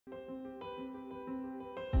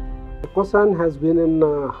Aquasan has been in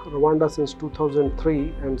Rwanda since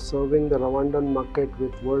 2003 and serving the Rwandan market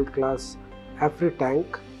with world-class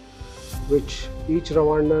Afri-tank, which each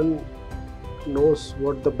Rwandan knows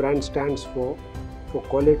what the brand stands for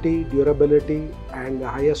quality, durability and the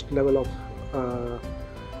highest level of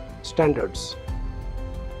standards.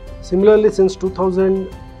 Similarly, since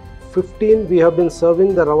 2015 we have been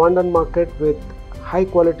serving the Rwandan market with high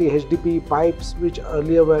quality HDPE pipes which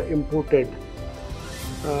earlier were imported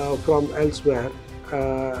from elsewhere,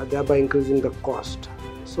 thereby increasing the cost.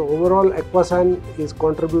 So overall, Aquasan is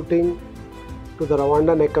contributing to the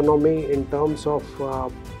Rwandan economy in terms of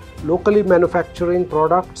locally manufacturing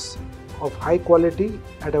products of high quality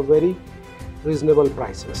at a very reasonable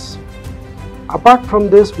prices. Apart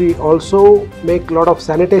from this, we also make a lot of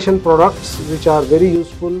sanitation products which are very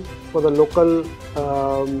useful for the local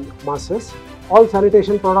masses. All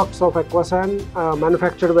sanitation products of Aquasan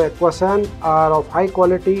manufactured by Aquasan are of high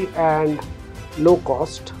quality and low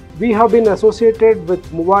cost. We have been associated with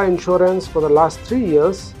MUA Insurance for the last 3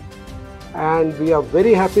 years and we are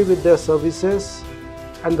very happy with their services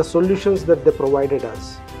and the solutions that they provided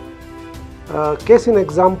us. Case in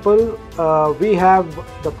example, we have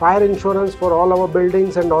the fire insurance for all our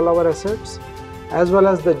buildings and all our assets, as well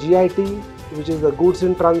as the GIT, which is the goods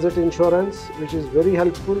in transit insurance, which is very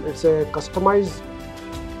helpful. It's a customized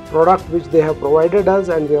product which they have provided us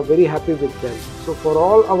and we are very happy with them. So for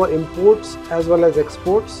all our imports as well as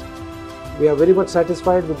exports, we are very much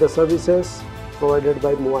satisfied with the services provided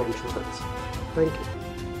by MUA Insurance. Thank you.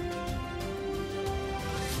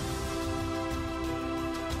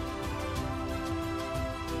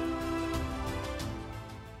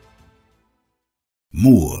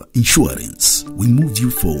 MUA Insurance, we moved you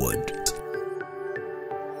forward.